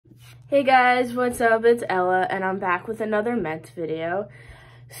Hey guys, what's up? It's Ella, and I'm back with another Mets video.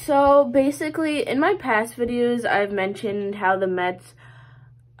 So basically, in my past videos, I've mentioned how the Mets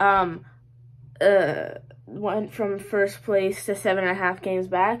went from first place to 7.5 games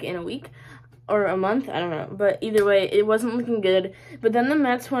back in a week or a month. I don't know, but either way, it wasn't looking good. But then the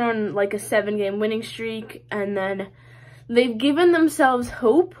Mets went on like a 7-game winning streak, and then they've given themselves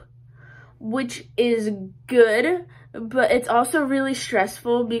hope, which is good. But it's also really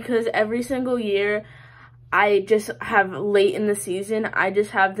stressful because every single year I just have late in the season, I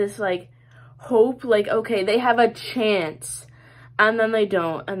just have this like hope, like, okay, they have a chance, and then they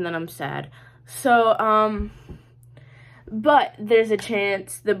don't, and then I'm sad. So, but there's a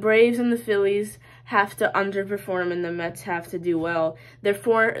chance. The Braves and the Phillies have to underperform and the Mets have to do well. They're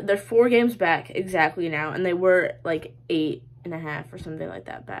 4 games back exactly now, and they were like 8.5 or something like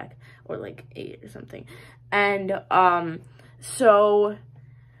that back, or like 8 or something. And so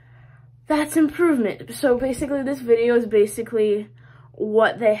that's improvement. So basically this video is basically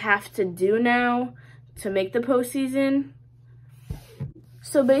what they have to do now to make the postseason.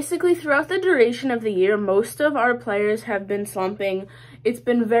 So basically throughout the duration of the year, most of our players have been slumping. It's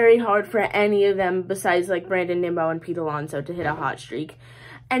been very hard for any of them besides like Brandon Nimmo and Pete Alonso to hit a hot streak.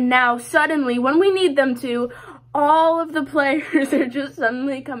 And now suddenly when we need them to, all of the players are just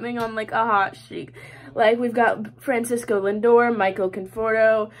suddenly coming on like a hot streak. Like, we've got Francisco Lindor, Michael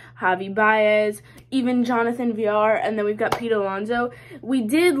Conforto, Javi Baez, even Jonathan Villar, and then we've got Pete Alonso. We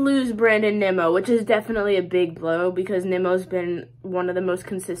did lose Brandon Nimmo, which is definitely a big blow because Nimmo's been one of the most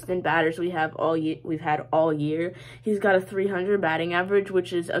consistent batters we've had all year. He's got a 300 batting average,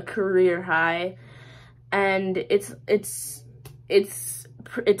 which is a career high, and it's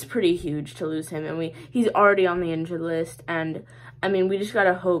pretty huge to lose him, and he's already on the injured list, and I mean, we just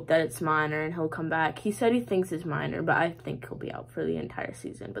gotta hope that it's minor and he'll come back. He said he thinks it's minor, but I think he'll be out for the entire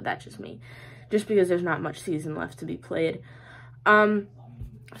season, but that's just me, just because there's not much season left to be played.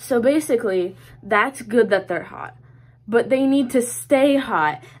 So basically, that's good that they're hot, but they need to stay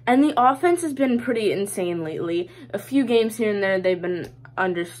hot, and the offense has been pretty insane lately. A few games here and there, they've been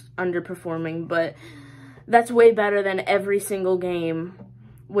underperforming, but that's way better than every single game,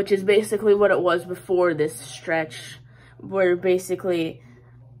 which is basically what it was before this stretch, where basically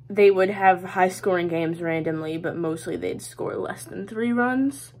they would have high-scoring games randomly, but mostly they'd score less than 3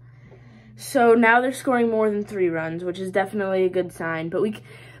 runs. So now they're scoring more than 3 runs, which is definitely a good sign. But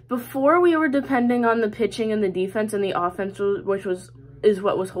before we were depending on the pitching and the defense and the offense, which is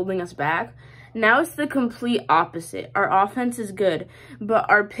what was holding us back. Now it's the complete opposite. Our offense is good, but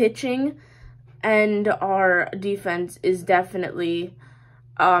our pitching and our defense is definitely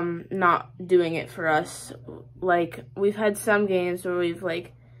not doing it for us. Like, we've had some games where we've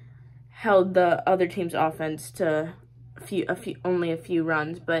like held the other team's offense to only a few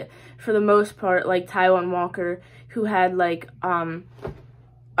runs, but for the most part, like Taijuan Walker, who had like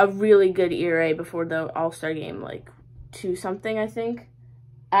a really good ERA before the All-Star game, like 2-something, I think.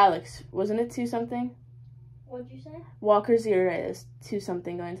 Alex, wasn't it 2-something? What'd you say? Walker's ERA is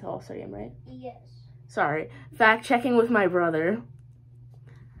 2-something going to the All-Star game, right? Yes. Sorry. Fact checking with my brother.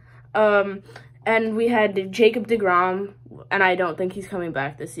 And we had Jacob deGrom, and I don't think he's coming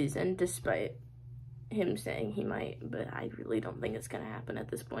back this season, despite him saying he might, but I really don't think it's going to happen at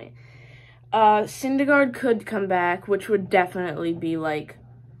this point. Syndergaard could come back, which would definitely be, like,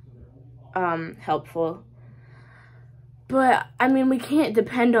 helpful. But, I mean, we can't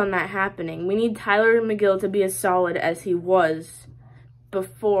depend on that happening. We need Tyler McGill to be as solid as he was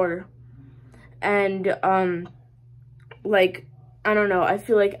before. And, like, I don't know, I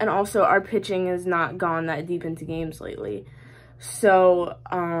feel like, and also our pitching has not gone that deep into games lately. So,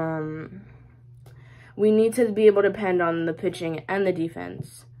 we need to be able to depend on the pitching and the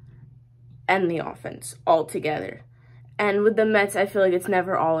defense and the offense all together. And with the Mets, I feel like it's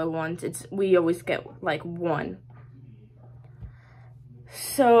never all at once. We always get, like, one.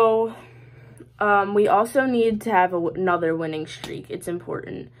 So, we also need to have another winning streak. It's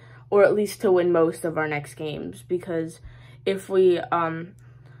important, or at least to win most of our next games, because if we,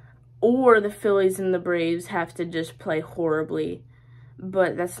 or the Phillies and the Braves have to just play horribly,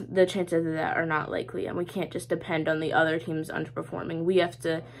 but the chances of that are not likely, and we can't just depend on the other teams underperforming. We have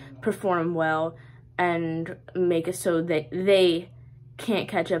to perform well and make it so that they can't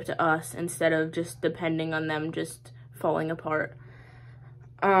catch up to us instead of just depending on them just falling apart.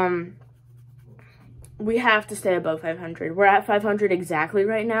 We have to stay above 500. We're at 500 exactly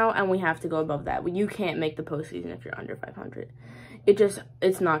right now, and we have to go above that. You can't make the postseason if you're under 500.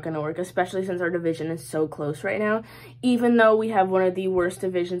 It's not going to work, especially since our division is so close right now. Even though we have one of the worst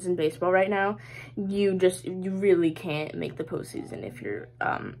divisions in baseball right now, you really can't make the postseason if you're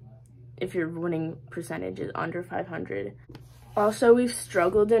if your winning percentage is under 500. Also, we've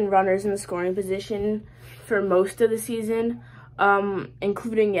struggled in runners in the scoring position for most of the season,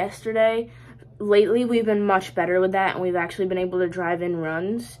 including yesterday. Lately, we've been much better with that, and we've actually been able to drive in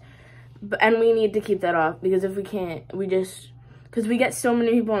runs. And we need to keep that off, because if we can't, because we get so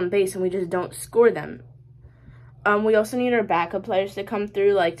many people on base and we just don't score them. We also need our backup players to come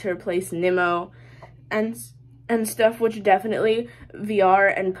through, like to replace Nimmo and stuff, which definitely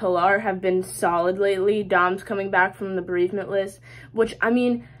VR and Pilar have been solid lately. Dom's coming back from the bereavement list, which, I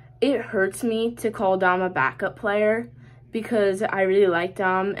mean, it hurts me to call Dom a backup player because I really like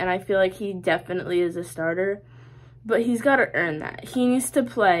Dom and I feel like he definitely is a starter, but he's got to earn that. He needs to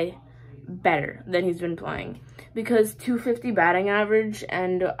play better than he's been playing, because 250 batting average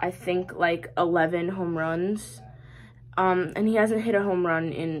and I think like 11 home runs, and he hasn't hit a home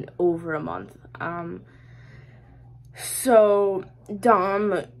run in over a month. So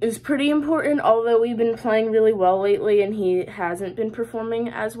Dom is pretty important, although we've been playing really well lately and he hasn't been performing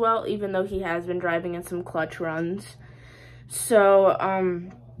as well, even though he has been driving in some clutch runs. So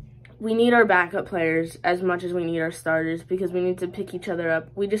we need our backup players as much as we need our starters, because we need to pick each other up.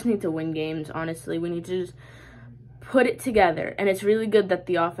 We just need to win games, honestly. We need to just put it together. And it's really good that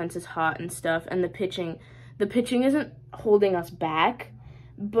the offense is hot and stuff, and the pitching isn't holding us back.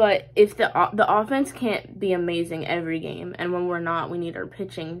 But if the offense can't be amazing every game, and when we're not, we need our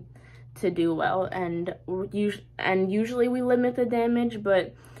pitching to do well. And usually we limit the damage,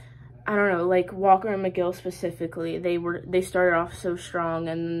 but I don't know, like Walker and McGill specifically, they started off so strong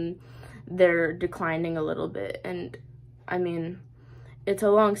and they're declining a little bit. And I mean, it's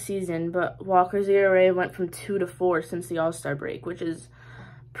a long season, but Walker's ERA went from 2 to 4 since the All-Star break, which is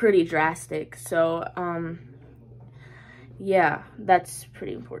pretty drastic. So yeah, that's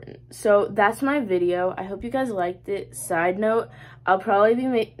pretty important. So that's my video. I hope you guys liked it. Side note, I'll probably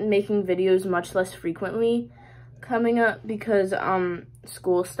be making videos much less frequently coming up, because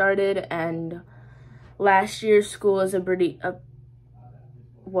school started, and last year's school is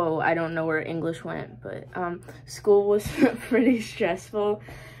whoa, I don't know where English went, but school was pretty stressful.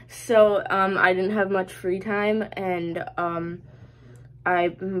 So I didn't have much free time, and I'm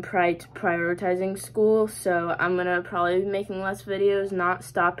prioritizing school, so I'm gonna probably be making less videos, not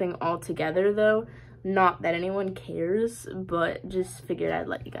stopping altogether though. Not that anyone cares, but just figured I'd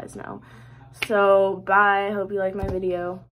let you guys know. So bye, hope you like my video.